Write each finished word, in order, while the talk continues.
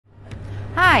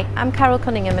Hi, I'm Carole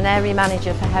Cunningham, an Area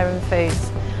Manager for Heron Foods.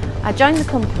 I joined the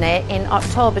company in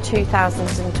October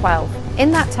 2012.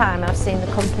 In that time I've seen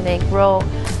the company grow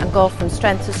and go from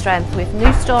strength to strength with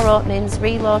new store openings,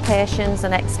 relocations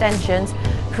and extensions,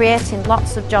 creating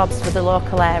lots of jobs for the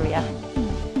local area.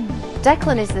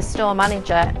 Declan is the store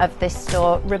manager of this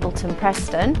store, Ribbleton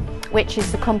Preston, which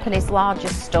is the company's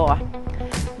largest store.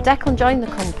 Declan joined the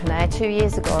company 2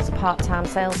 years ago as a part-time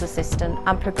sales assistant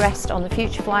and progressed on the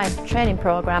Future for Life training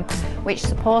programme, which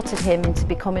supported him into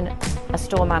becoming a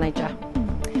store manager.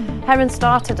 Heron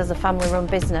started as a family-run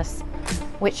business,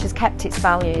 which has kept its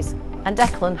values, and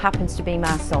Declan happens to be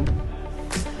my son.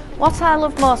 What I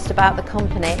love most about the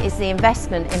company is the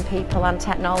investment in people and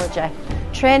technology.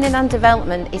 Training and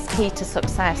development is key to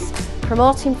success.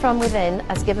 Promoting from within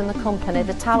has given the company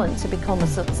the talent to become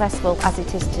as successful as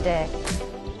it is today.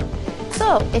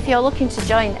 So, if you're looking to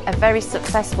join a very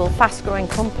successful, fast-growing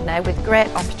company with great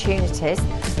opportunities,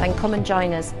 then come and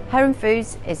join us. Heron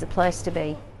Foods is the place to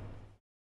be.